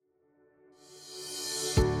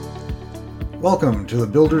Welcome to the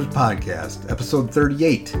Builders Podcast, episode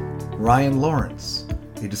 38, Ryan Lawrence,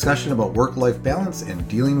 a discussion about work-life balance and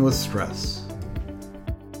dealing with stress.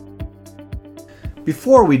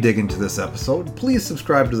 Before we dig into this episode, please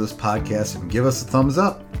subscribe to this podcast and give us a thumbs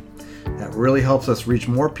up. That really helps us reach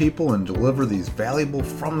more people and deliver these valuable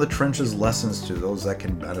from the trenches lessons to those that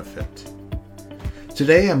can benefit.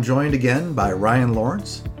 Today I'm joined again by Ryan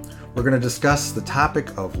Lawrence. We're going to discuss the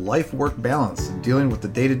topic of life-work balance and dealing with the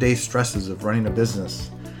day-to-day stresses of running a business.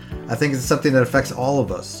 I think it's something that affects all of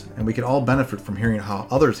us, and we can all benefit from hearing how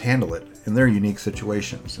others handle it in their unique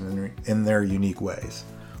situations and in their unique ways.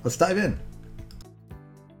 Let's dive in.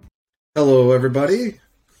 Hello, everybody.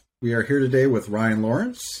 We are here today with Ryan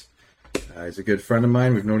Lawrence. He's a good friend of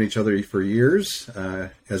mine. We've known each other for years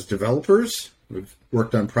as developers. We've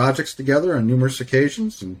worked on projects together on numerous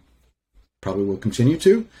occasions and probably will continue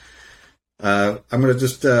to. I'm going to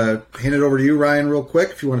just hand it over to you, Ryan, real quick,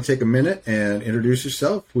 if you want to take a minute and introduce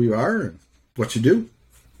yourself, who you are, and what you do.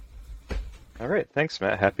 All right. Thanks,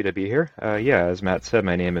 Matt. Happy to be here. As Matt said,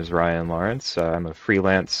 my name is Ryan Lawrence. I'm a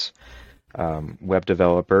freelance web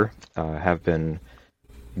developer. Have been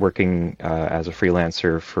working as a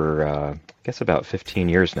freelancer for, I guess, about 15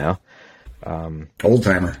 years now. Old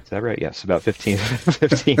timer. Is that right? Yes, about 15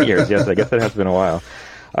 years. Yes, I guess it has been a while.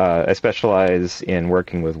 I specialize in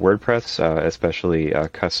working with WordPress, especially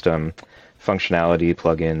custom functionality,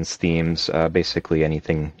 plugins, themes, basically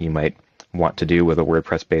anything you might want to do with a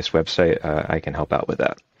WordPress-based website. I can help out with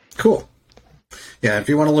that. Cool. Yeah, if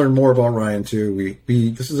you want to learn more about Ryan too,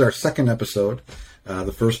 this is our second episode.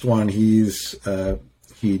 The first one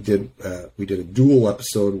we did a dual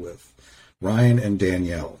episode with Ryan and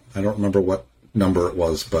Danielle. I don't remember what number it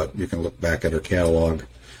was, but you can look back at our catalog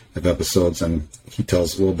of episodes, and he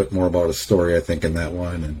tells a little bit more about his story, I think, in that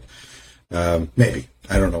one. And maybe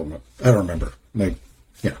I don't know. I don't remember. That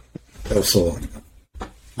was so long ago.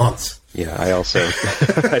 Months. Yeah, I also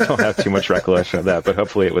I don't have too much recollection of that, but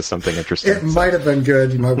hopefully it was something interesting. It might have been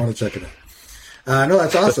good. You might want to check it out. No,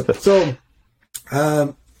 that's awesome. So,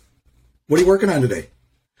 what are you working on today?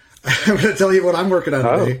 I'm going to tell you what I'm working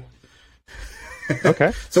on today.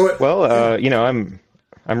 Okay.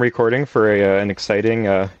 I'm recording for an exciting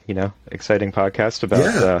podcast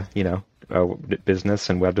about business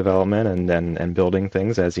and web development and building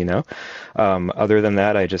things, as you know. Other than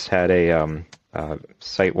that, I just had a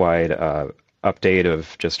site-wide update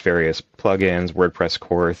of just various plugins, WordPress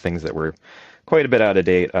core, things that were quite a bit out of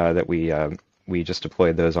date that we just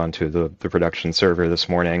deployed those onto the production server this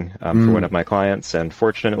morning for one of my clients, and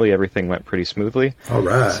fortunately everything went pretty smoothly. All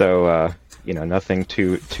right. So nothing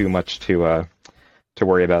too much to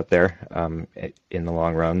worry about there in the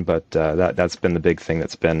long run, but that's been the big thing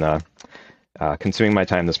that's been consuming my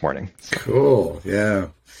time this morning. So. Cool. Yeah.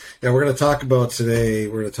 We're going to talk about today.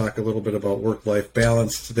 We're going to talk a little bit about work-life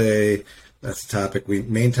balance today. That's the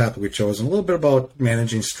main topic we chose, and a little bit about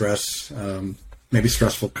managing stress, maybe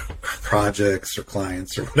stressful projects or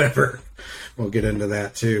clients or whatever. We'll get into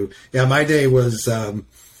that too. Yeah, my day was, tell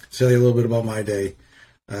you a little bit about my day.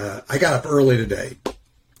 I got up early today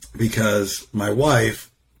because my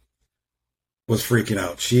wife was freaking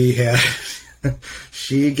out.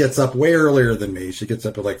 She gets up way earlier than me. She gets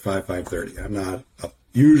up at like 5:30. I'm not up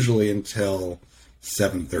usually until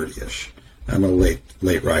 7:30ish. I'm a late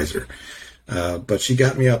riser. But she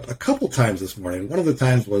got me up a couple times this morning. One of the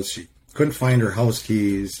times was she couldn't find her house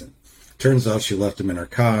keys, and turns out she left them in her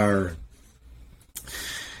car.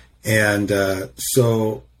 And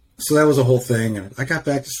so that was a whole thing. And I got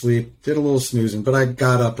back to sleep, did a little snoozing, but I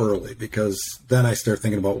got up early because then I start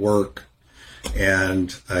thinking about work.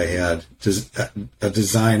 And I had a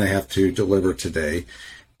design I have to deliver today,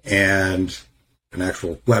 and an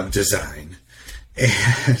actual web design.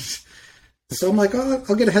 And so I'm like,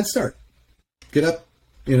 I'll get a head start. Get up,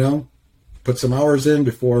 put some hours in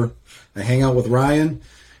before I hang out with Ryan.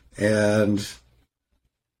 And,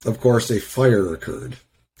 of course, a fire occurred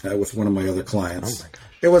with one of my other clients. Oh, my gosh.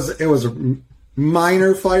 It was a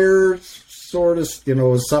minor fire, sort of, it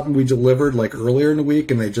was something we delivered like earlier in the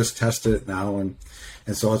week, and they just tested it now. And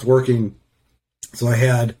so I was working. So I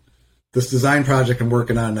had this design project I'm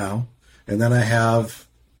working on now, and then I have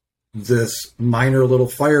this minor little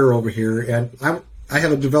fire over here, and I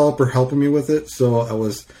have a developer helping me with it. So I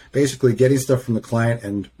was basically getting stuff from the client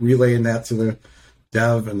and relaying that to the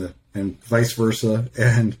dev and vice versa,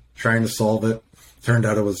 and trying to solve it. Turned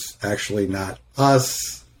out it was actually not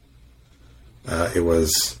us. It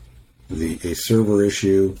was a server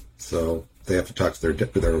issue, so they have to talk to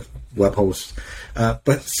their web host.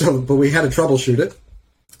 But we had to troubleshoot it,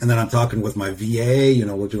 and then I'm talking with my VA.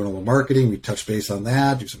 We're doing a little marketing. We touch base on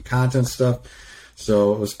that, do some content stuff.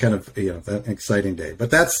 So it was kind of, an exciting day.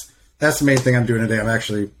 But that's the main thing I'm doing today. I'm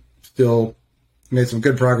actually still made some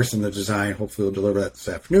good progress in the design. Hopefully we'll deliver that this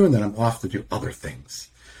afternoon. Then I'm off to do other things.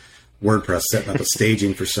 WordPress, setting up a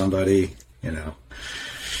staging for somebody,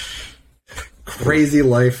 crazy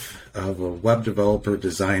life of a web developer,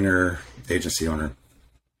 designer, agency owner.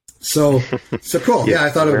 So cool. Yeah, I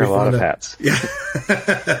thought it would be fun. A lot of hats. Yeah.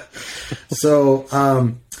 So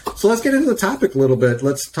let's get into the topic a little bit.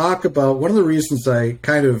 Let's talk about one of the reasons I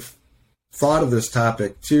kind of thought of this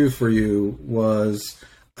topic too for you was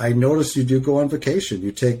I noticed you do go on vacation.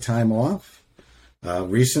 You take time off.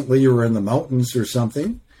 Recently you were in the mountains or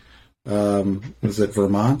something. Was it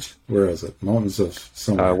Vermont? Where is it? Mountains of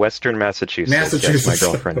somewhere. Western Massachusetts. Massachusetts. Yes, my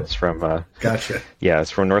girlfriend is from. Gotcha. Yeah, it's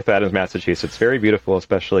from North Adams, Massachusetts. Very beautiful,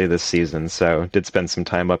 especially this season. So, did spend some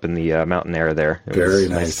time up in the mountain air there. It Very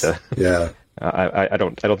was nice. Yeah. I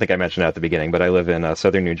don't think I mentioned that at the beginning, but I live in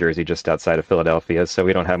southern New Jersey, just outside of Philadelphia. So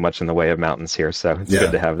we don't have much in the way of mountains here. So it's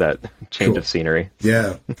good to have that change of scenery.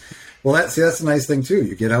 Yeah. Well, that's a nice thing too.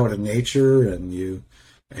 You get out in nature and you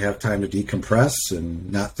have time to decompress and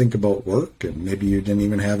not think about work, and maybe you didn't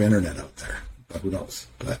even have internet out there, but who knows?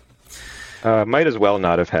 But might as well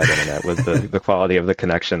not have had internet with the quality of the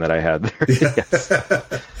connection that I had there. Yes.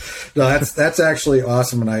 No, that's actually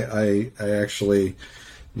awesome, and I actually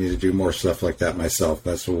need to do more stuff like that myself.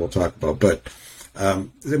 That's what we'll talk about. But I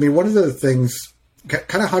mean, one of the things,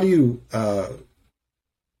 kind of, how do you?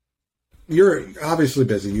 You're obviously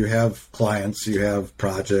busy. You have clients, you have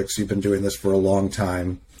projects. You've been doing this for a long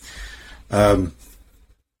time. Do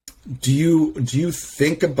you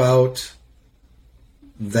think about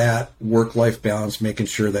that work-life balance, making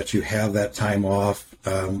sure that you have that time off,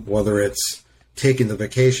 whether it's taking the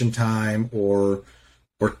vacation time or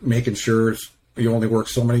making sure you only work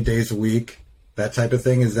so many days a week, that type of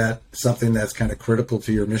thing? Is that something that's kind of critical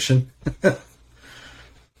to your mission?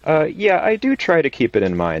 Yeah, I do try to keep it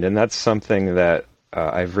in mind, and that's something that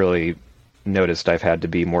I've really noticed I've had to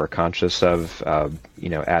be more conscious of,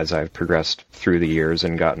 as I've progressed through the years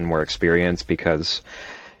and gotten more experience, because,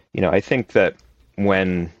 I think that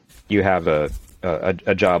when you have a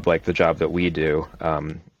job like the job that we do,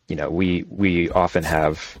 we often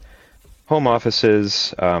have home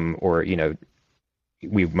offices, or,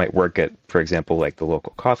 we might work at, for example, like the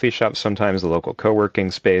local coffee shop, sometimes the local co-working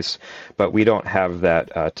space, but we don't have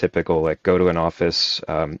that typical, like, go to an office,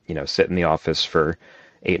 sit in the office for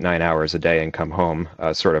 8-9 hours a day and come home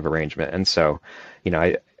sort of arrangement. And so,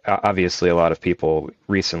 obviously a lot of people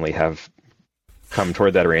recently have come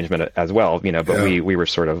toward that arrangement as well, but we were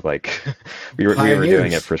sort of like, we were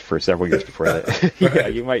doing it for several years before that. Yeah,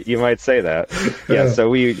 you might say that. Yeah. So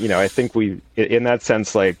we, I think we, in that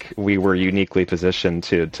sense, like, we were uniquely positioned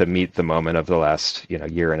to meet the moment of the last,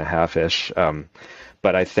 year and a half-ish.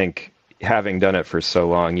 But I think having done it for so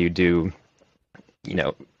long, you do,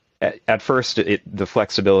 at first the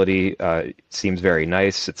flexibility seems very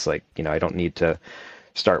nice. It's like, I don't need to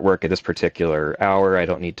start work at this particular hour. I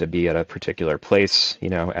don't need to be at a particular place,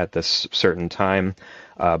 at this certain time.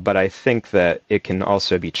 But I think that it can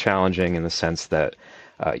also be challenging in the sense that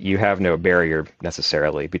you have no barrier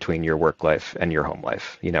necessarily between your work life and your home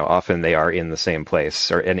life. Often they are in the same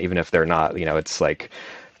place, and even if they're not, it's like,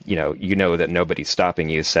 that nobody's stopping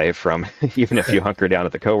you, say, from, even if you hunker down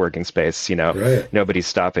at the co-working space, nobody's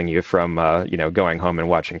stopping you from, going home and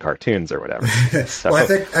watching cartoons or whatever. So, well, I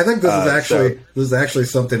think this is actually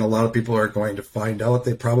something a lot of people are going to find out.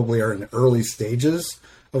 They probably are in early stages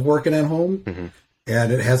of working at home, mm-hmm.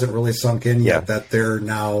 and it hasn't really sunk in yet that they're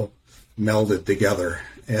now melded together.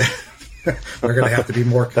 They're going to have to be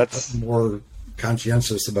more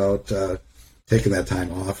conscientious about taking that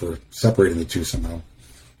time off or separating the two somehow.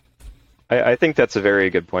 I think that's a very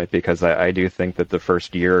good point, because I do think that the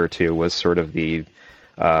first year or two was sort of the,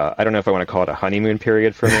 I don't know if I want to call it a honeymoon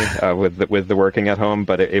period for me with the working at home,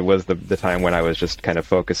 but it was the time when I was just kind of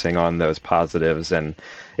focusing on those positives. And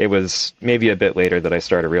it was maybe a bit later that I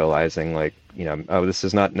started realizing, like, this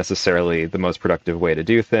is not necessarily the most productive way to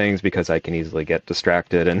do things, because I can easily get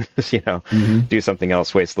distracted and, mm-hmm. do something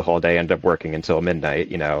else, waste the whole day, end up working until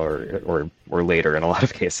midnight, or later in a lot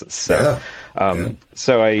of cases. So,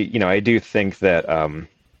 so I do think that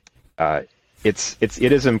it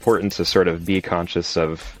is important to sort of be conscious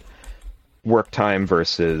of work time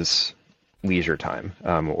versus leisure time,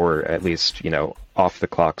 or at least, off the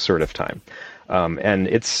clock sort of time. And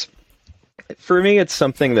for me, it's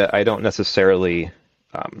something that I don't necessarily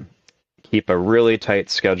keep a really tight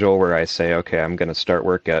schedule where I say, okay, I'm going to start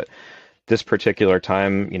work at this particular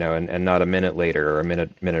time, and not a minute later or a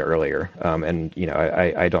minute earlier.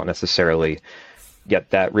 I don't necessarily get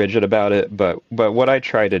that rigid about it. But what I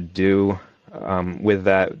try to do with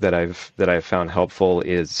that I've found helpful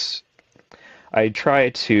is I try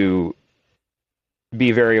to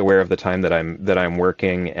be very aware of the time that I'm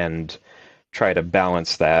working and try to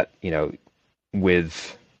balance that,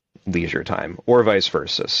 with leisure time or vice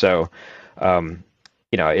versa. So,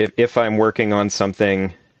 if I'm working on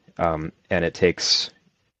something, and it takes,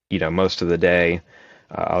 most of the day,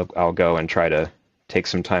 I'll go and try to take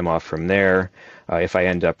some time off from there. If I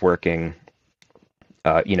end up working,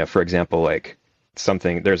 for example, like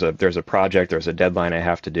something, there's a project, there's a deadline I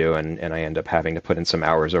have to do, and I end up having to put in some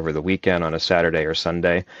hours over the weekend on a Saturday or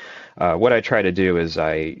Sunday. What I try to do is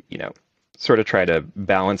I, sort of try to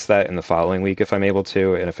balance that in the following week if I'm able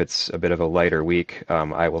to. And if it's a bit of a lighter week,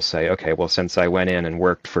 I will say, okay, well, since I went in and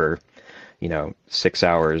worked for, 6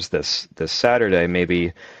 hours this Saturday,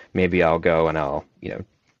 maybe I'll go and I'll,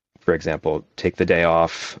 for example, take the day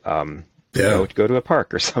off, go to a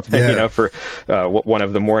park or something, for one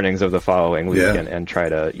of the mornings of the following week, and try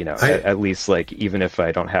to, at least, like, even if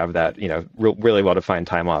I don't have that, really well defined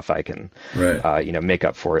time off, I can, make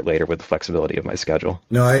up for it later with the flexibility of my schedule.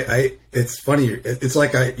 No, it's funny. It's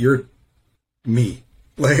like you're me.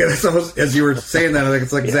 Like, it's almost, as you were saying that, like,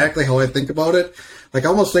 it's like exactly how I think about it. Like, I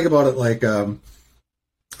almost think about it like,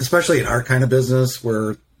 especially in our kind of business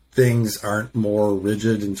where things aren't more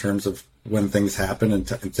rigid in terms of when things happen, and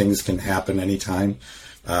things can happen anytime,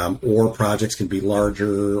 or projects can be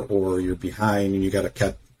larger, or you're behind and you got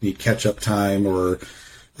to need catch up time, or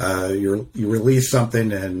you release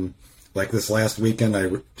something. And like this last weekend, I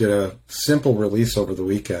did a simple release over the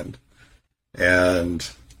weekend, and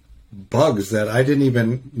bugs that I didn't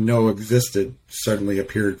even know existed suddenly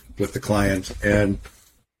appeared with the client. And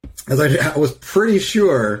as I was pretty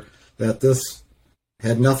sure that this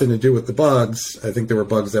had nothing to do with the bugs. I think there were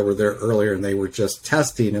bugs that were there earlier, and they were just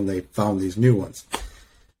testing, and they found these new ones.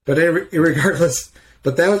 But regardless,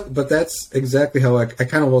 but that's exactly how I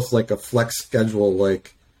kind of almost like a flex schedule.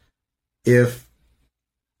 Like, if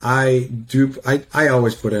I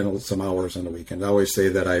always put in some hours on the weekend. I always say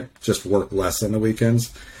that I just work less on the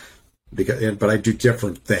weekends, but I do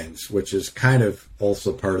different things, which is kind of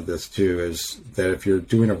also part of this too, is that if you're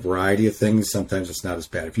doing a variety of things, sometimes it's not as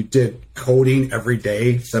bad. If you did coding every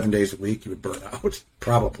day, 7 days a week, you would burn out,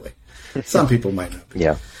 probably. Some people might not be.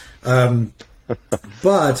 Yeah.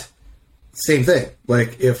 But same thing.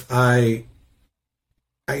 Like, if I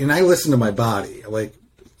listen to my body, like,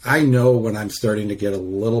 I know when I'm starting to get a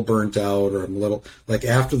little burnt out, or I'm a little, like,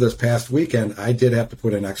 after this past weekend, I did have to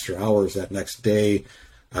put in extra hours that next day,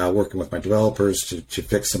 working with my developers to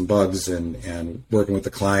fix some bugs, and working with the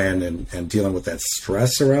client, and dealing with that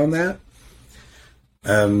stress around that,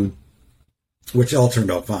 which all turned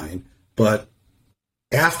out fine. But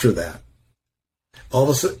after that, all of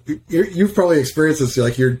a sudden, you've probably experienced this,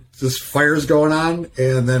 like, this fire's going on,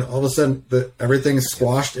 and then all of a sudden everything's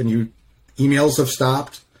squashed, and emails have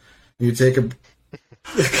stopped, and you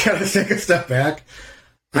kind of take a step back.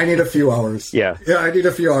 I need a few hours. Yeah, I need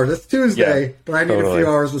a few hours. It's Tuesday, but I need a few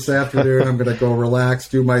hours this afternoon. I'm going to go relax,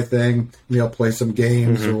 do my thing, play some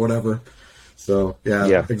games or whatever. So,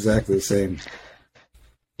 yeah, exactly the same.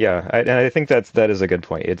 Yeah, and I think that is a good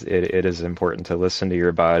point. It is important to listen to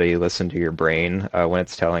your body, listen to your brain when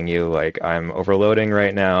it's telling you, like, I'm overloading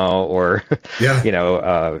right now, or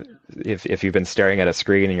if you've been staring at a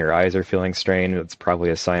screen and your eyes are feeling strained, it's probably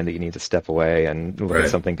a sign that you need to step away and look at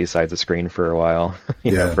something besides the screen for a while,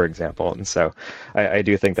 for example. And so I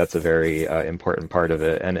do think that's a very important part of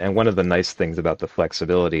it. And one of the nice things about the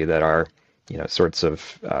flexibility that our, sorts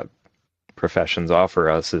of professions offer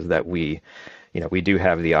us is that we do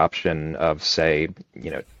have the option of, say,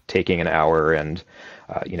 taking an hour and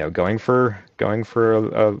going for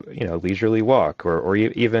a leisurely walk, or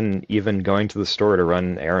even going to the store to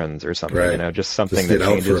run errands or something. Just something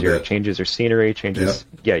that changes your scenery,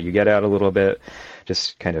 you get out a little bit,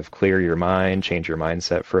 just kind of clear your mind, change your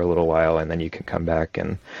mindset for a little while, and then you can come back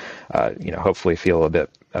and hopefully feel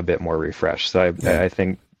a bit more refreshed. So I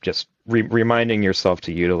think just reminding yourself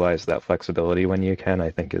to utilize that flexibility when you can, I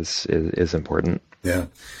think is important. Yeah.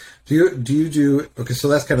 Do you do, okay, so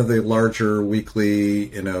that's kind of the larger weekly,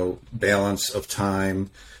 balance of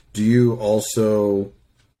time. Do you also,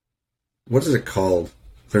 what is it called?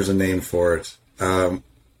 There's a name for it.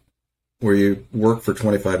 Where you work for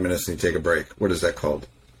 25 minutes and you take a break. What is that called?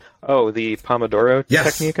 Oh, the Pomodoro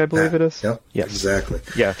technique, I believe it is. Yep. Yes. Exactly.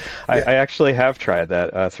 Yeah. I actually have tried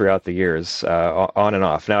that throughout the years, on and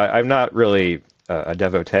off. Now, I'm not really a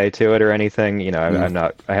devotee to it or anything.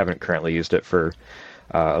 I haven't currently used it for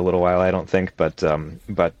a little while, I don't think. But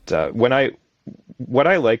what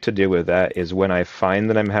I like to do with that is, when I find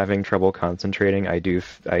that I'm having trouble concentrating, I do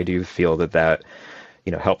feel that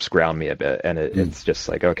helps ground me a bit. And it's just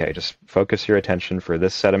like, okay, just focus your attention for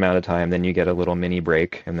this set amount of time, then you get a little mini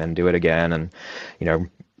break, and then do it again, and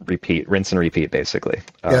rinse and repeat, basically.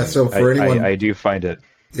 So for anyone, I do find it.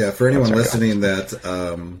 Yeah, for anyone listening that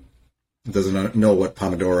doesn't know what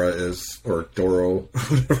Pomodoro is, or Doro,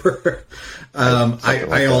 whatever,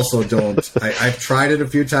 I also don't. I've tried it a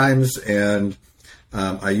few times, and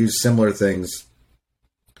I use similar things,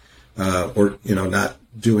 or not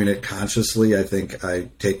doing it consciously. I think I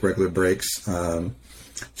take regular breaks,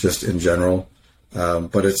 just in general.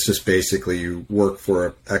 But it's just basically you work for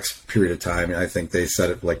an X period of time. I think they set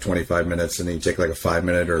it like 25 minutes, and then you take like a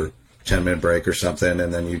 5-minute or 10-minute break or something,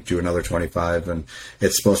 and then you do another 25, and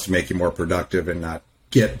it's supposed to make you more productive and not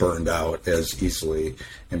get burned out as easily,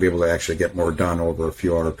 and be able to actually get more done over a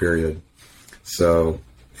few hour period. So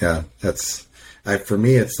yeah, for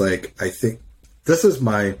me, it's like, I think this is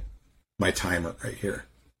my timer right here.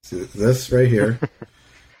 See this right here.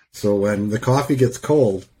 So when the coffee gets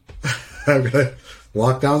cold, I'm going to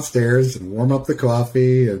walk downstairs and warm up the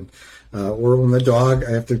coffee, and or when the dog,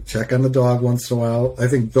 I have to check on the dog once in a while. I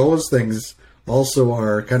think those things also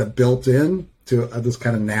are kind of built in to this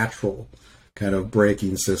kind of natural kind of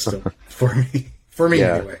braking system for me.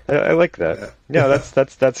 Yeah, anyway. I like that. Yeah,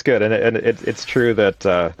 that's good, and it's true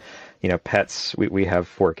that pets. We have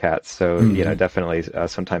 4 cats, so definitely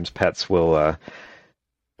sometimes pets will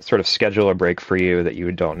sort of schedule a break for you that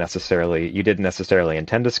you didn't necessarily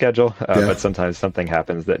intend to schedule, but sometimes something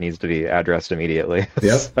happens that needs to be addressed immediately.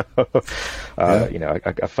 Yep.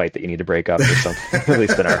 A fight that you need to break up or something, at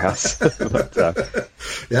least in our house. But,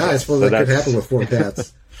 I suppose that could happen with 4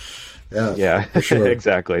 cats. Yeah, for sure.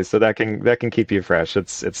 Exactly. So that can keep you fresh.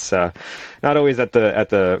 It's not always at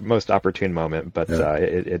the most opportune moment, but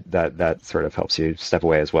that sort of helps you step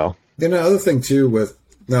away as well. Other thing too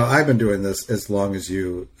now, I've been doing this as long as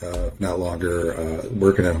you, not longer,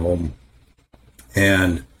 working at home.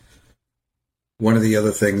 And one of the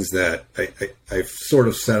other things that I've sort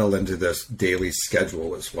of settled into this daily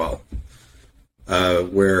schedule as well,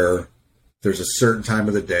 where there's a certain time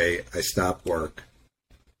of the day I stop work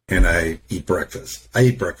and I eat breakfast. I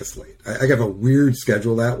eat breakfast late. I have a weird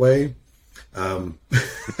schedule that way.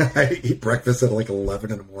 I eat breakfast at like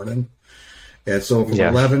 11 in the morning. And so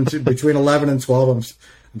from between 11 and 12,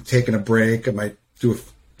 I'm taking a break. I might do a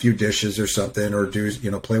few dishes or something, or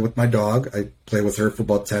play with my dog. I play with her for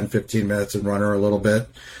about 10, 15 minutes and run her a little bit,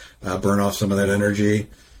 burn off some of that energy.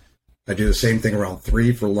 I do the same thing around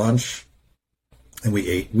 3 for lunch, and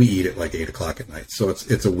we eat at like 8 o'clock at night. So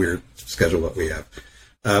it's a weird schedule that we have.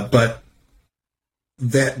 But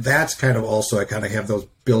that's kind of also, I kind of have those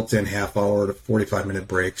built-in half-hour to 45-minute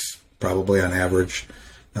breaks, probably on average,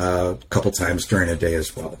 a couple times during a day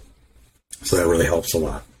as well. So that really helps a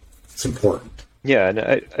lot. It's important. Yeah, and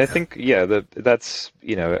I think that's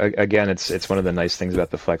again, it's one of the nice things about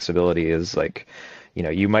the flexibility is like,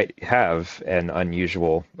 you might have an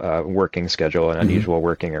unusual working schedule, an unusual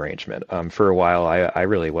working arrangement. For a while, I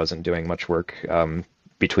really wasn't doing much work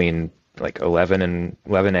between like 11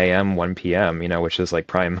 a.m., 1 p.m., which is like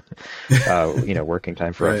prime, working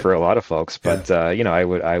time for Right. for a lot of folks. But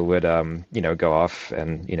I would go off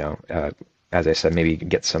and as I said, maybe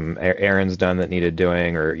get some errands done that needed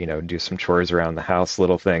doing, or do some chores around the house,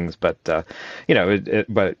 little things. But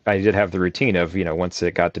but I did have the routine of once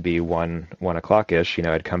it got to be 1 o'clock ish,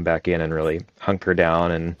 I'd come back in and really hunker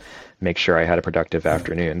down and make sure I had a productive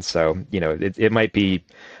afternoon. So it might be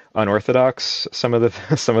unorthodox some of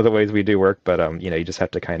the ways we do work, but you just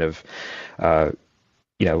have to kind of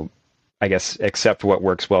I guess accept what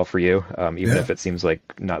works well for you, even if it seems like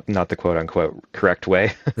not the quote unquote correct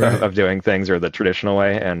way of doing things, or the traditional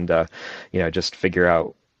way, and just figure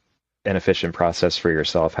out an efficient process for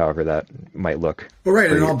yourself, however that might look. Well,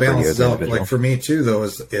 right, and it all balances out. Like for me too, though,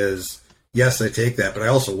 is yes, I take that, but I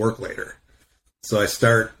also work later, so I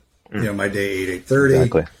start my day 8:30,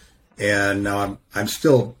 exactly. And now I'm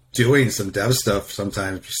still doing some dev stuff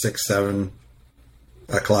sometimes 6, 7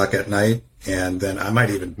 o'clock at night. And then I might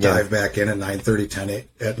even dive back in at 9:30, 10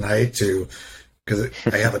 at night because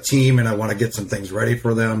I have a team and I want to get some things ready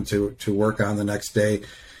for them to work on the next day.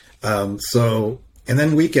 And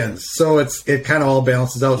then weekends. So it kind of all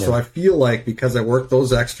balances out. Yeah. So I feel like because I work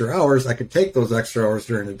those extra hours, I could take those extra hours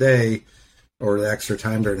during the day, or the extra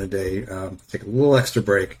time during the day, take a little extra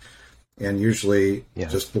break, and usually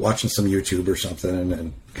just watching some YouTube or something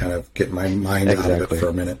and kind of get my mind out of it for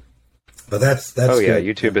a minute. But that's good.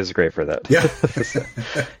 YouTube is great for that.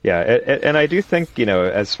 Yeah. And I do think,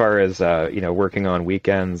 as far as working on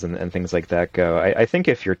weekends and things like that go, I think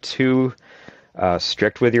if you're too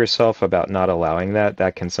strict with yourself about not allowing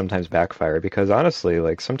that can sometimes backfire, because honestly,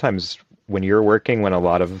 like sometimes when you're working, when a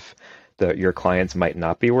lot of your clients might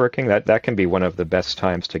not be working, that can be one of the best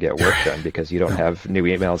times to get work done, because you don't have new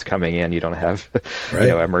emails coming in, you don't have right.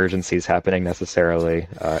 Emergencies happening necessarily,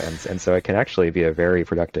 and so it can actually be a very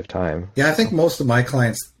productive time. Yeah, I think most of my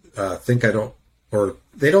clients think I don't, or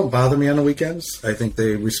they don't bother me on the weekends. I think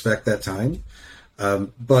they respect that time.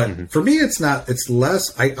 But for me, it's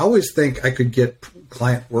less. I always think I could get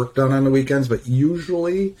client work done on the weekends, but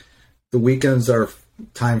usually the weekends are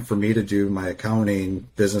time for me to do my accounting,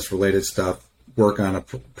 business related stuff, work on a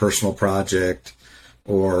personal project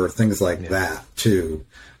or things like that too.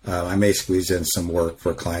 I may squeeze in some work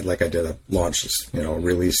for a client, like I did a launch,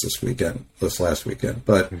 release this last weekend.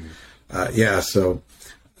 But so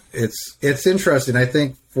it's interesting. I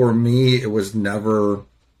think for me, it was never.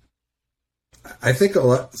 I think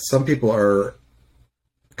some people are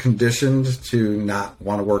conditioned to not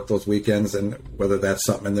want to work those weekends, and whether that's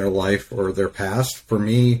something in their life or their past. For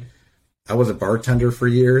me, I was a bartender for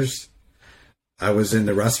years. I was in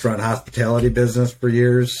the restaurant hospitality business for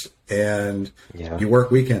years, and you work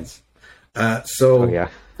weekends.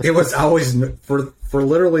 It was always for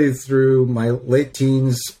literally through my late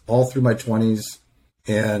teens, all through my 20s,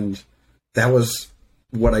 and that was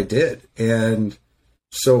what I did. And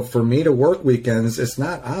so for me to work weekends, it's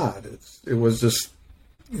not odd. It's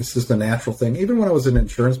just a natural thing. Even when I was in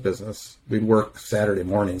insurance business, we'd work Saturday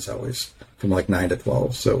mornings always from like 9 to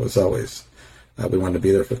 12. So it was always, we wanted to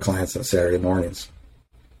be there for clients on Saturday mornings.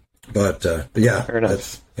 But yeah, fair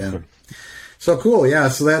enough. So cool. Yeah.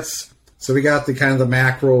 So we got the kind of the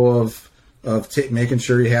macro of making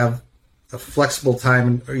sure you have a flexible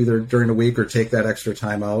time either during the week or take that extra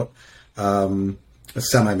time out, a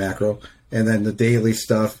semi macro, and then the daily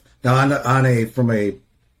stuff. Now I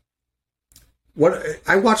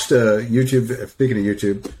watched a YouTube, speaking of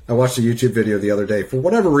YouTube, I watched a YouTube video the other day. For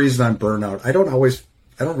whatever reason, I'm burnout. I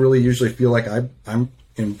don't really usually feel like I'm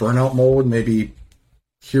in burnout mode, maybe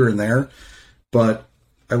here and there, but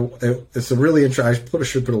it's a really interesting, I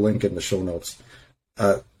should put a link in the show notes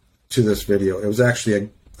to this video. It was actually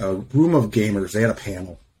a room of gamers. They had a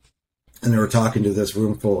panel, and they were talking to this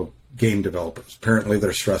room full of game developers. Apparently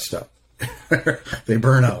they're stressed out. They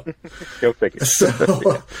burn out. Go figure.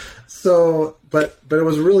 But it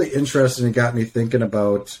was really interesting. It got me thinking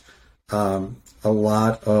about a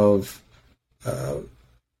lot of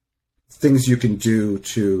things you can do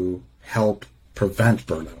to help prevent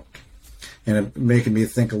burnout, and it making me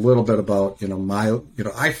think a little bit about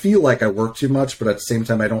I feel like I work too much, but at the same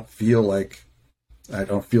time I don't feel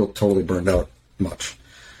totally burned out much.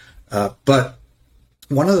 But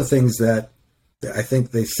one of the things that I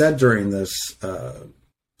think they said during this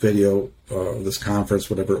video, this conference,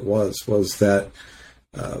 whatever it was that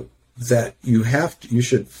you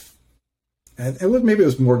should, and maybe it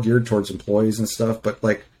was more geared towards employees and stuff, but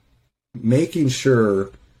like making sure,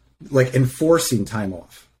 like enforcing time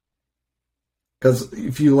off. Because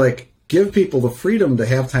if you like give people the freedom to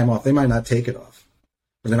have time off, they might not take it off,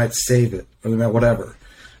 or they might save it, or they might whatever.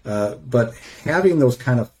 But having those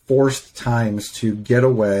kind of forced times to get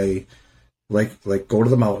away, like go to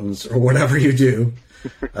the mountains or whatever you do.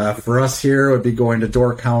 For us here, it would be going to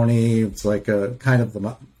Door County. It's like a kind of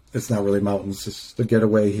it's not really mountains, just to get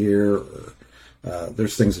away here. Or,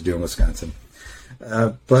 there's things to do in Wisconsin.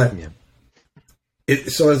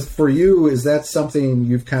 So as for you, is that something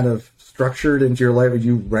you've kind of structured into your life? Would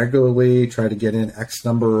you regularly try to get in X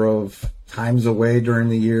number of times away during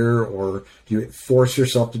the year, or do you force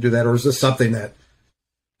yourself to do that? Or is this something that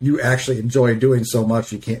you actually enjoy doing so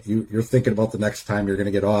much you're thinking about the next time you're going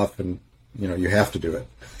to get off, and you have to do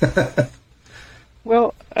it?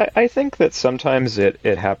 Well, I think that sometimes it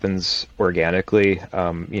happens organically.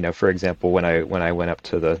 For example, when I went up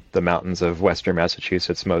to the mountains of Western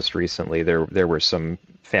Massachusetts most recently, there were some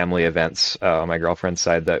family events on my girlfriend's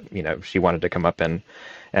side that she wanted to come up and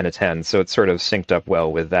attend. So it sort of synced up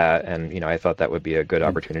well with that, and I thought that would be a good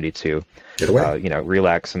opportunity to get away,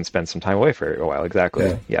 relax and spend some time away for a while.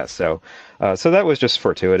 Exactly. Yeah. So that was just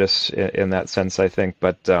fortuitous in that sense, I think.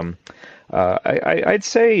 But I'd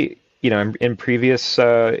say, in previous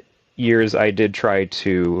years, I did try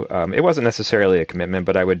to, it wasn't necessarily a commitment,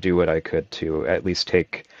 but I would do what I could to at least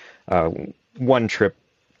take one trip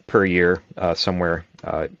per year somewhere,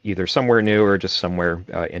 either somewhere new or just somewhere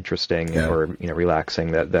interesting or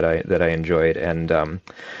relaxing that I enjoyed, and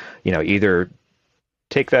either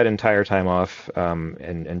take that entire time off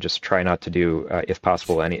and just try not to do, if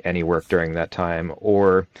possible, any work during that time,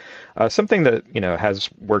 or something that has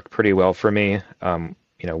worked pretty well for me.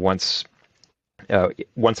 Once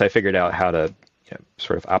I figured out how to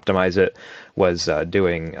sort of optimize it, was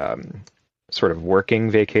doing sort of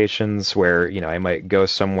working vacations where I might go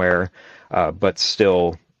somewhere but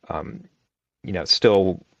still,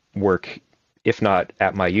 still work, if not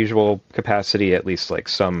at my usual capacity, at least like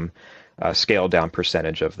some scaled down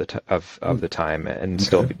percentage of the time, and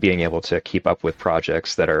still being able to keep up with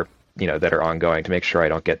projects that are ongoing, to make sure I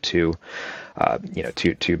don't get too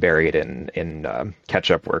buried in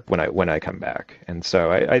catch up work when I come back. And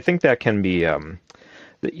so I think that can be, as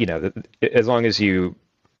long as you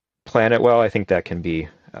plan it well, I think that can be,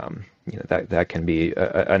 that can be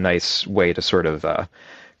a nice way to sort of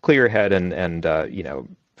clear your head and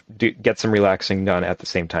get some relaxing done at the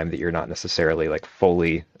same time that you're not necessarily like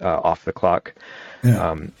fully off the clock.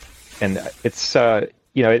 Yeah. And it's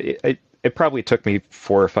it probably took me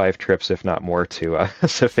 4 or 5 trips, if not more, to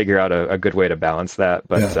figure out a good way to balance that.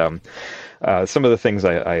 But some of the things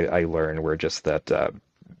I learned were just that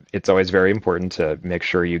it's always very important to make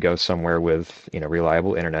sure you go somewhere with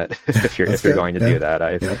reliable internet if you're going to do that.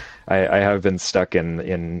 I have been stuck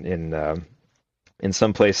in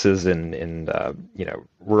some places in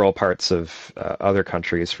rural parts of other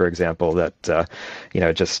countries, for example, that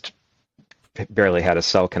just barely had a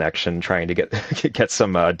cell connection trying to get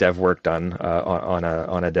some dev work done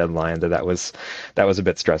on a deadline. That was a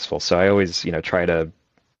bit stressful. So I always try to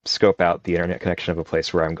scope out the internet connection of a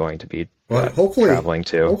place where I'm going to be traveling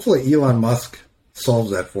to. Hopefully Elon Musk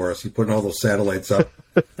solves that for us. He's putting all those satellites up.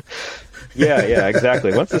 Yeah,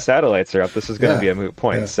 exactly. Once the satellites are up, this is going to be a moot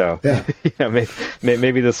point. So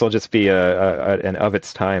maybe this will just be an of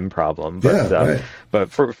its time problem. But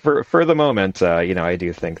but for the moment, I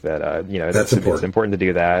do think that that's important. It's important to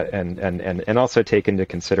do that, and also take into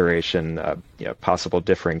consideration possible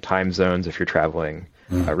differing time zones if you're traveling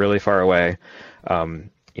really far away.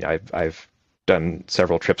 I've done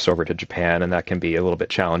several trips over to Japan, and that can be a little bit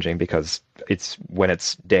challenging because when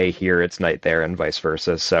it's day here, it's night there, and vice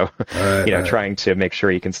versa. So, trying to make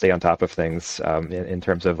sure you can stay on top of things in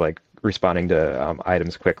terms of like responding to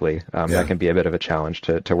items quickly, that can be a bit of a challenge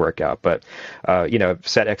to work out. But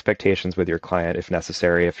set expectations with your client if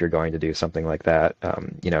necessary, if you're going to do something like that,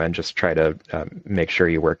 and just try to make sure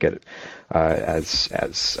you work it as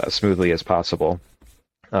smoothly as possible.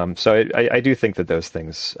 So I do think that those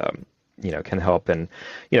things can help, and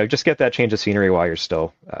just get that change of scenery while you're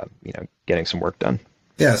still getting some work done.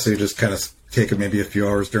 Yeah, so you just kind of take maybe a few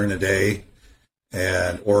hours during the day,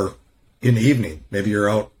 or in the evening. Maybe you're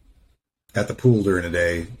out at the pool during the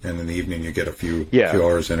day, and in the evening you get a few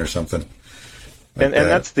hours in or something. And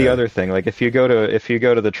that's the other thing. Like if you go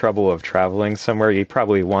to the trouble of traveling somewhere, you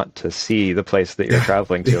probably want to see the place that you're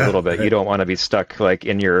traveling to a little bit. Right. You don't want to be stuck like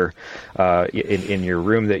in your in your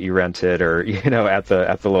room that you rented, or at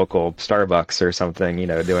the local Starbucks or something.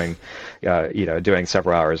 Doing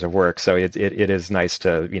several hours of work. So it is nice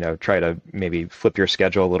to try to maybe flip your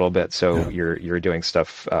schedule a little bit, so you're doing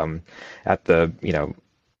stuff at the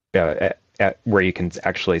at where you can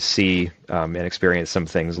actually see and experience some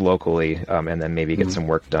things locally, and then maybe get some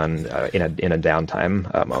work done in a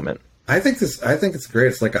downtime moment. I think it's great.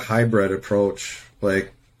 It's like a hybrid approach.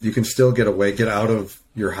 Like you can still get away, get out of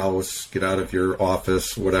your house, get out of your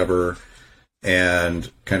office, whatever, and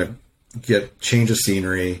kind of change of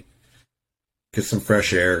scenery, get some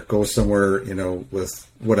fresh air, go somewhere,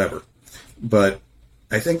 with whatever. But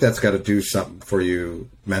I think that's got to do something for you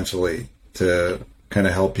mentally to kind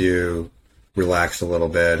of help you relax a little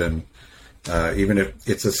bit, and even if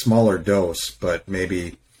it's a smaller dose, but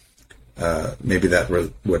maybe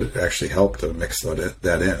that would actually help to mix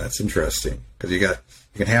that in. That's interesting, because you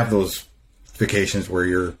can have those vacations where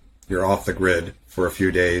you're off the grid for a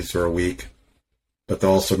few days or a week, but to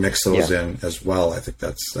also mix those in as well. I think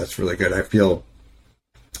that's really good. I feel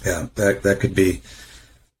that could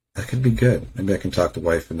be good. Maybe I can talk the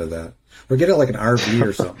wife into that. Or get it like an RV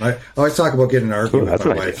or something. I always talk about getting an RV with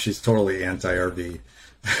my wife. She's totally anti-RV.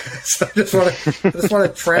 So I just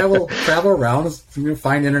want to travel around,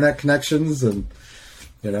 find internet connections, and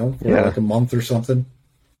for like a month or something.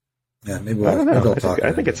 Yeah, maybe I'll talk.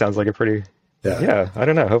 I think it sounds like a pretty. Yeah, I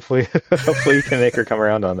don't know. Hopefully you can make her come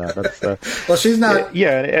around on that. That's, well, she's not.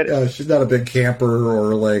 She's not a big camper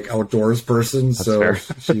or like outdoors person. So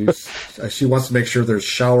she wants to make sure there's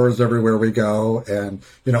showers everywhere we go, and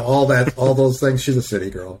all those things. She's a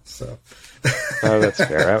city girl, so. Oh, that's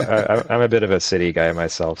fair. I'm a bit of a city guy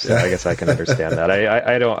myself, so I guess I can understand that.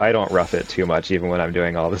 I don't rough it too much, even when I'm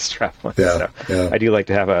doing all this traveling. I do like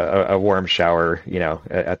to have a warm shower,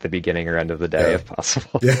 at the beginning or end of the day if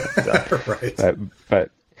possible. Right. But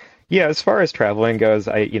as far as traveling goes,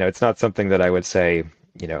 it's not something that I would say,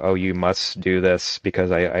 you must do this, because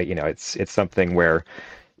it's something where,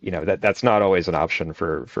 that's not always an option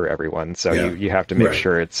for everyone. So you have to make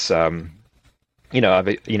sure it's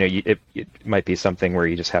it might be something where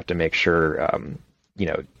you just have to make sure,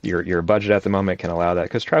 your budget at the moment can allow that,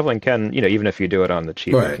 because traveling can, even if you do it on the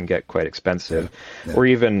cheap, Right. it can get quite expensive. Yeah. Or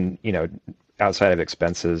even, outside of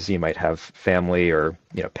expenses, you might have family or,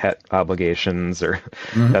 pet obligations or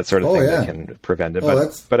that sort of Oh, thing yeah. that can prevent it.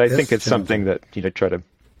 Oh, But I that's think it's something that, try to,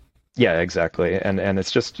 yeah, exactly. And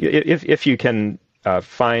it's just, if you can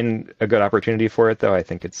find a good opportunity for it, though, I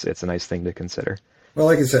think it's a nice thing to consider. Well,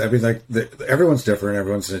 like I said, I mean, like everyone's different.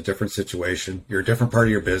 Everyone's in a different situation. You're a different part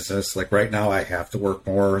of your business. Like right now, I have to work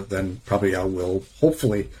more than probably I will,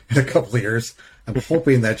 hopefully, in a couple of years. I'm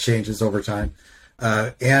hoping that changes over time.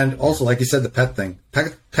 And also, like you said, the pet thing.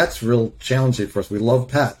 Pets real challenging for us. We love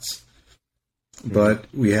pets, but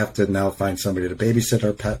we have to now find somebody to babysit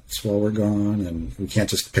our pets while we're gone, and we can't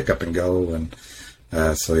just pick up and go. And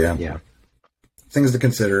so, yeah. Yeah. Things to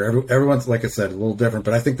consider. Everyone's, like I said, a little different,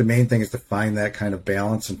 but I think the main thing is to find that kind of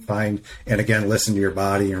balance and again, listen to your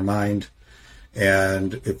body, your mind.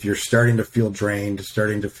 And if you're starting to feel drained,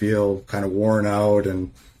 starting to feel kind of worn out,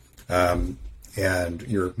 and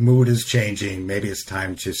your mood is changing, maybe it's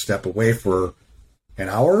time to step away for an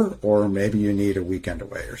hour, or maybe you need a weekend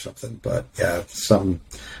away or something. But yeah,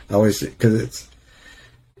 because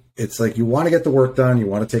it's like you want to get the work done, you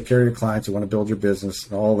want to take care of your clients, you want to build your business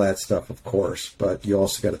and all that stuff, of course, but you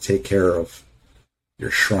also got to take care of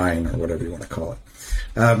your shrine, or whatever you want to call it.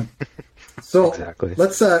 So exactly.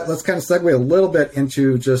 Let's kind of segue a little bit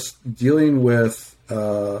into just dealing with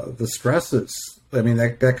the stresses. I mean,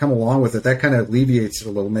 that come along with it. That kind of alleviates it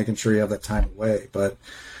a little, making sure you have that time away. But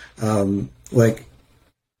like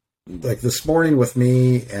this morning with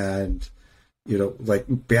me, and like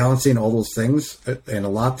balancing all those things, and a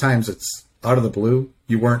lot of times it's out of the blue.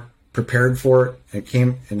 You weren't prepared for it, and it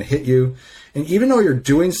came and hit you. And even though you're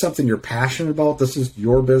doing something you're passionate about, this is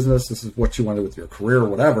your business, this is what you wanted with your career or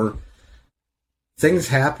whatever, things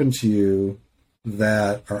happen to you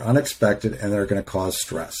that are unexpected and they're going to cause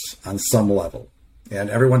stress on some level. And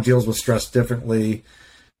everyone deals with stress differently.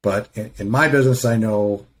 But in my business, I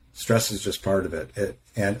know stress is just part of it.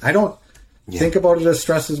 And I don't think about it as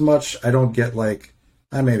stress as much. I don't get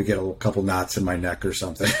I maybe get a couple knots in my neck or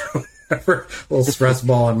something, a little stress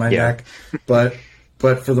ball in my neck. But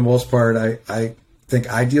for the most part, I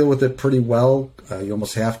think I deal with it pretty well. You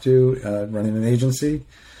almost have to, running an agency.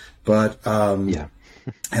 But, and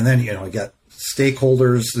then, you got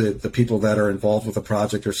stakeholders, the people that are involved with a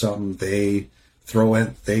project or something, they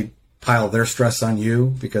pile their stress on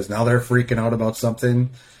you because now they're freaking out about something.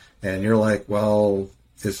 And you're like, well,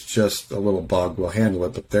 it's just a little bug. We'll handle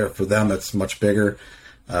it. But for them, it's much bigger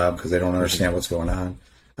because they don't understand what's going on.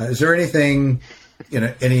 Is there anything,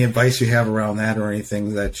 any advice you have around that, or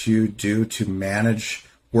anything that you do to manage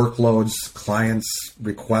workloads, clients,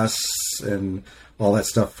 requests, and all that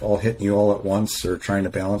stuff all hitting you all at once, or trying to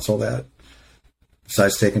balance all that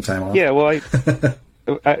besides taking time off? Yeah, well,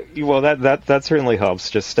 that certainly helps,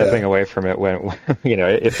 just stepping away from it when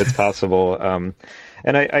if it's possible.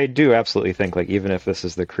 And I do absolutely think, even if this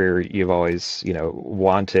is the career you've always,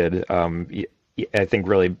 wanted, I think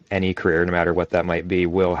really any career, no matter what that might be,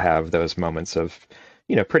 will have those moments of,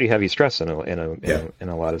 pretty heavy stress in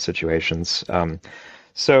a lot of situations.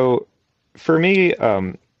 So for me,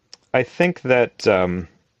 I think that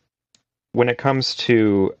when it comes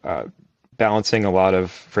to balancing a lot of,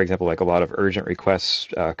 for example, a lot of urgent requests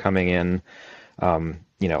coming in,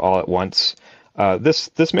 all at once,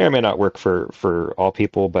 this may or may not work for all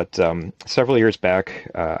people, but several years back,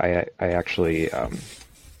 I actually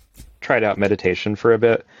tried out meditation for a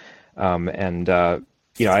bit, and I'm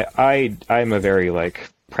a very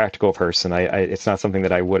practical person. It's not something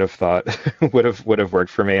that I would have thought would have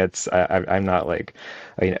worked for me. I'm not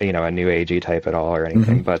a new agey type at all or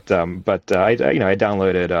anything. But I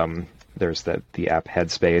downloaded. There's the app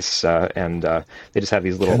Headspace, and they just have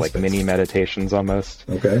these little mini meditations almost.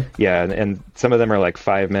 Okay. Yeah, and some of them are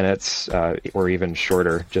 5 minutes or even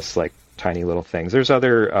shorter, just tiny little things. There's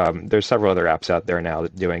several other apps out there now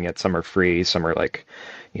that doing it. Some are free, some are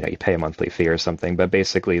you pay a monthly fee or something. But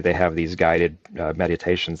basically, they have these guided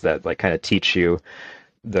meditations that kind of teach you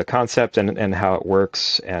the concept and how it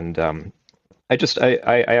works. And I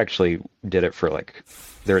actually did it for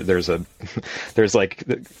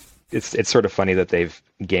it's sort of funny that they've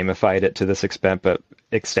gamified it to this extent, but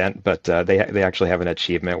they actually have an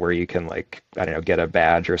achievement where you can get a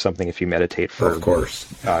badge or something if you meditate for, of course,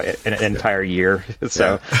 an entire year.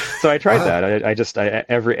 So I tried that. I just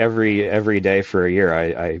every day for a year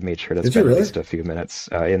I made sure to spend at least a few minutes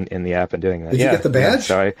in the app and doing that. Did you get the badge?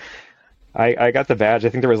 So I got the badge. I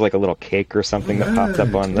think there was a little cake or something that popped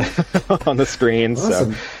up on the screen.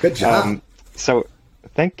 Awesome. So good job.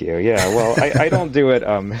 Thank you. Yeah. Well, I don't do it.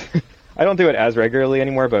 I don't do it as regularly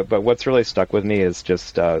anymore. But what's really stuck with me is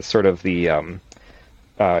just sort of the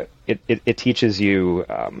it teaches you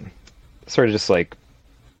sort of just like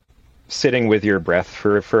sitting with your breath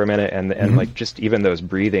for a minute, and like just even those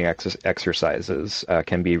breathing exercises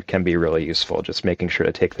can be really useful. Just making sure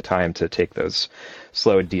to take the time to take those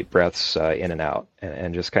slow, deep breaths in and out,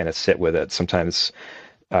 and just kind of sit with it. Sometimes,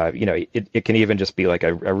 it can even just be like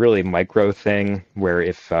a really micro thing where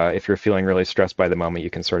if you're feeling really stressed by the moment, you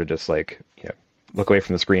can sort of just like, look away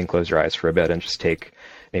from the screen, close your eyes for a bit, and just take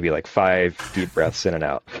maybe like 5 deep breaths in and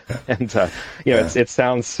out. And it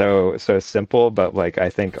sounds so simple, but like I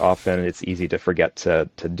think often it's easy to forget to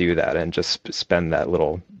do that and just spend that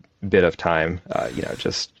little bit of time,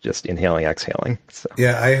 just inhaling, exhaling. So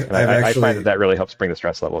yeah, I find that really helps bring the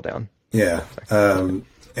stress level down. Yeah,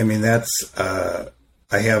 I mean that's I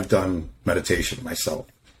have done meditation myself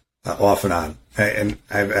off and on, and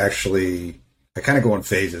I kind of go in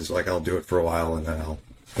phases. Like I'll do it for a while and then I'll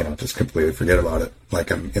just completely forget about it. Like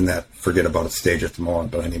I'm in that forget about it stage at the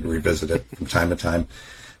moment, but I need to revisit it from time to time.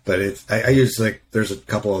 But I use there's a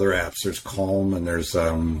couple other apps. There's Calm and there's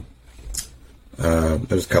a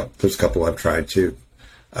couple I've tried too,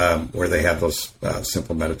 where they have those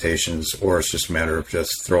simple meditations, or it's just a matter of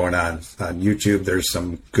just throwing on YouTube. There's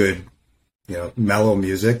some good, mellow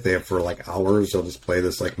music. They have for like hours. They'll just play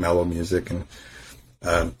this like mellow music, and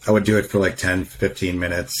I would do it for like 10, 15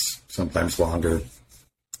 minutes, sometimes longer.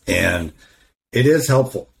 And it is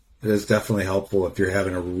helpful. It is definitely helpful if you're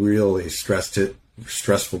having a really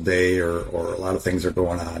stressful day or a lot of things are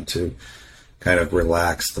going on, to kind of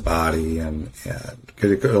relax the body. And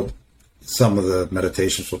some of the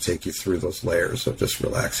meditations will take you through those layers of just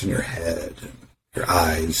relaxing your head and your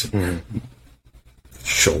eyes and your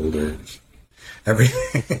shoulders,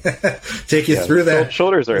 everything. Take you through that.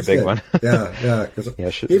 Shoulders are a big one. Yeah. Because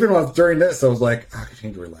even during this, I was like, I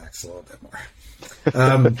need to relax a little bit more.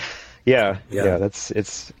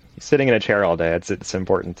 It's sitting in a chair all day. It's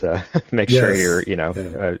important to make sure your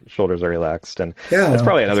shoulders are relaxed, and that's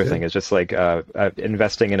probably another thing. Is just like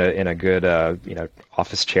investing in a good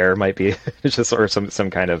office chair might be just, or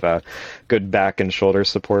some kind of good back and shoulder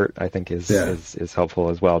support. I think is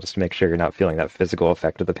helpful as well, just to make sure you're not feeling that physical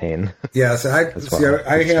effect of the pain. Yeah, so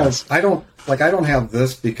I don't have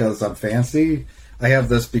this because I'm fancy. I have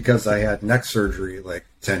this because I had neck surgery like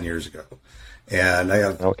 10 years ago. And I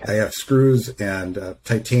have screws and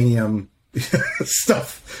titanium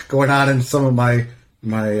stuff going on in some of my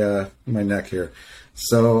neck here.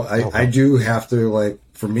 So I do have to,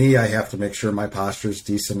 for me, I have to make sure my posture is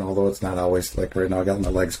decent, although it's not always. Like right now I got my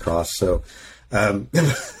legs crossed. So, but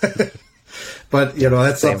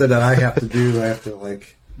that's something that I have to do. I have to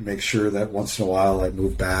make sure that once in a while I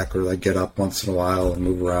move back, or I get up once in a while and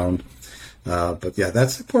move around. But yeah,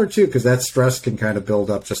 that's important too, because that stress can kind of build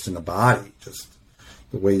up just in the body, just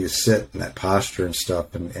the way you sit and that posture and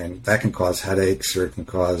stuff. And that can cause headaches, or it can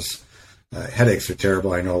cause headaches are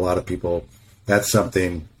terrible. I know a lot of people, that's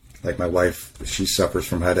something like my wife, she suffers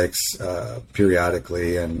from headaches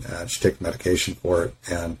periodically, and she takes medication for it.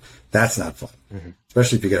 And that's not fun,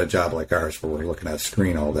 especially if you get a job like ours where we're looking at a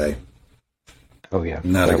screen all day. Oh yeah.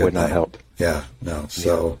 That would not help. Yeah, no.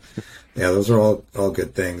 So those are all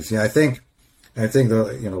good things. Yeah, I think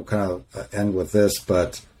the, kind of end with this,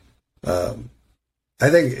 but I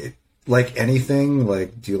think like anything,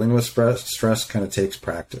 like dealing with stress kind of takes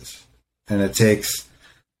practice. And it takes,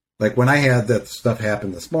 like when I had that stuff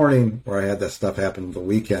happen this morning, or I had that stuff happen the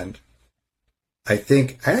weekend, I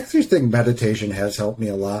actually think meditation has helped me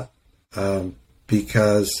a lot,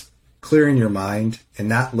 because clearing your mind and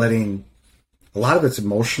not letting, a lot of it's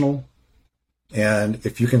emotional. And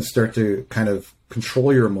if you can start to kind of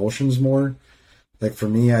control your emotions more, like for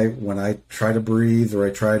me, when I try to breathe, or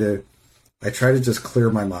I try to just clear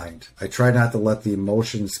my mind. I try not to let the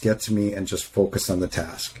emotions get to me and just focus on the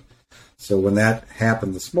task. So when that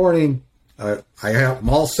happened this morning, I'm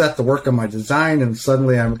all set to work on my design, and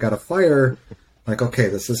suddenly I've got a fire. Like, okay,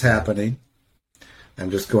 this is happening.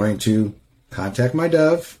 I'm just going to contact my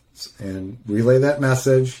dev and relay that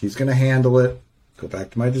message. He's going to handle it. Go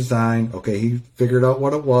back to my design. Okay, he figured out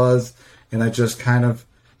what it was. And I just kind of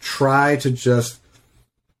try to just,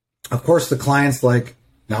 of course, the client's like,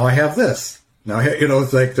 now I have this. Now,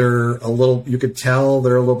 it's like they're a little, you could tell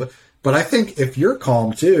they're a little bit, but I think if you're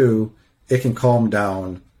calm too, it can calm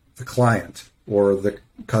down the client or the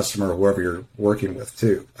customer, whoever you're working with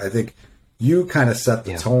too. I think you kind of set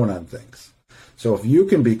the tone on things. So if you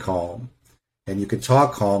can be calm and you can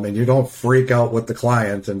talk calm and you don't freak out with the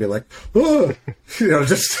client and be like, oh,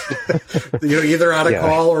 just, either on a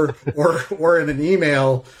call or in an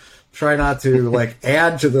email, Try not to like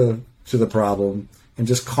add to the problem, and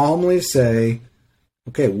just calmly say,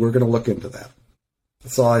 okay, we're going to look into that.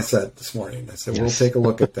 That's all I said this morning. I said, We'll take a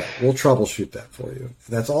look at that. We'll troubleshoot that for you.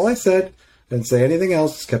 That's all I said. Didn't say anything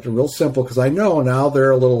else. Just kept it real simple because I know now they're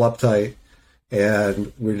a little uptight,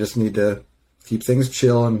 and we just need to keep things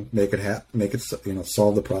chill and make it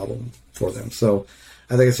solve the problem for them. So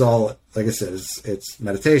I think it's all, like I said, it's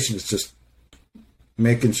meditation. It's just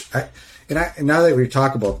making. And now that we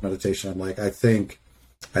talk about meditation, I'm like, I think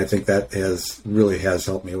that has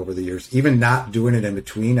helped me over the years. Even not doing it in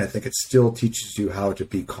between, I think it still teaches you how to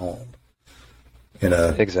be calm in a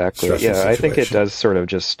exactly. Yeah, situation. I think it does sort of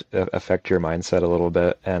just affect your mindset a little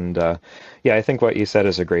bit. And I think what you said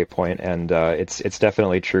is a great point. And it's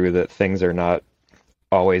definitely true that things are not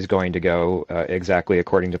always going to go exactly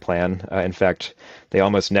according to plan. In fact, they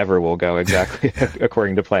almost never will go exactly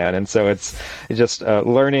according to plan. And so it's just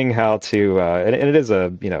learning how to, and it is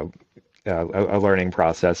a learning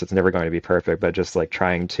process. It's never going to be perfect, but just like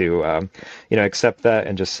trying to, accept that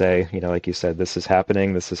and just say, like you said, this is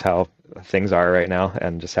happening. This is how things are right now,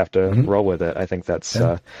 and just have to roll with it. I think that's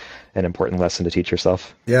an important lesson to teach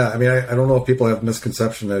yourself. Yeah. I mean, I don't know if people have a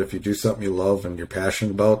misconception that if you do something you love and you're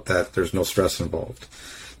passionate about, that there's no stress involved.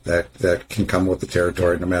 That can come with the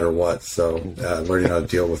territory no matter what. So learning how to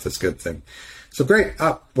deal with it's a good thing. So great.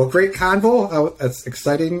 Great convo. That's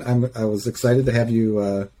exciting. I was excited to have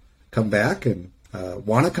you come back and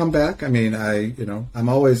want to come back. I mean, I'm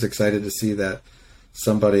always excited to see that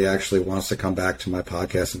somebody actually wants to come back to my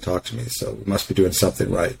podcast and talk to me. So we must be doing something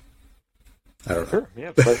right. I don't know. Sure.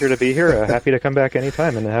 Yeah. Pleasure to be here. Happy to come back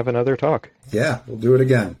anytime and have another talk. Yeah, we'll do it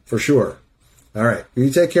again for sure. All right. You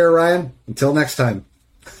take care, Ryan. Until next time.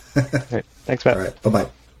 All right. Thanks, Matt. All right. Bye-bye.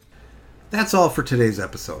 That's all for today's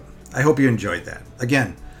episode. I hope you enjoyed that.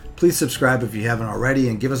 Again, please subscribe if you haven't already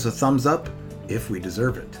and give us a thumbs up if we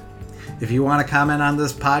deserve it. If you want to comment on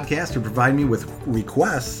this podcast or provide me with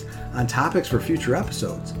requests on topics for future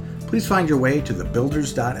episodes, please find your way to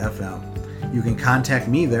thebuilders.fm. You can contact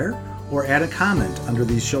me there or add a comment under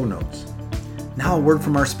these show notes. Now a word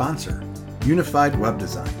from our sponsor, Unified Web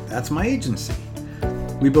Design. That's my agency.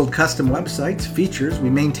 We build custom websites, features, we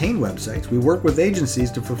maintain websites, we work with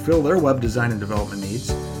agencies to fulfill their web design and development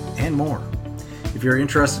needs, and more. If you're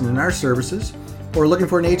interested in our services or looking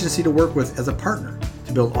for an agency to work with as a partner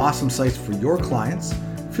to build awesome sites for your clients,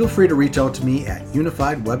 feel free to reach out to me at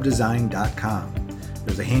unifiedwebdesign.com.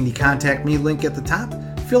 There's a handy contact me link at the top.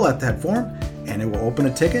 Fill out that form and it will open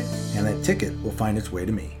a ticket, and that ticket will find its way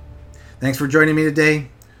to me. Thanks for joining me today.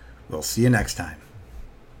 We'll see you next time.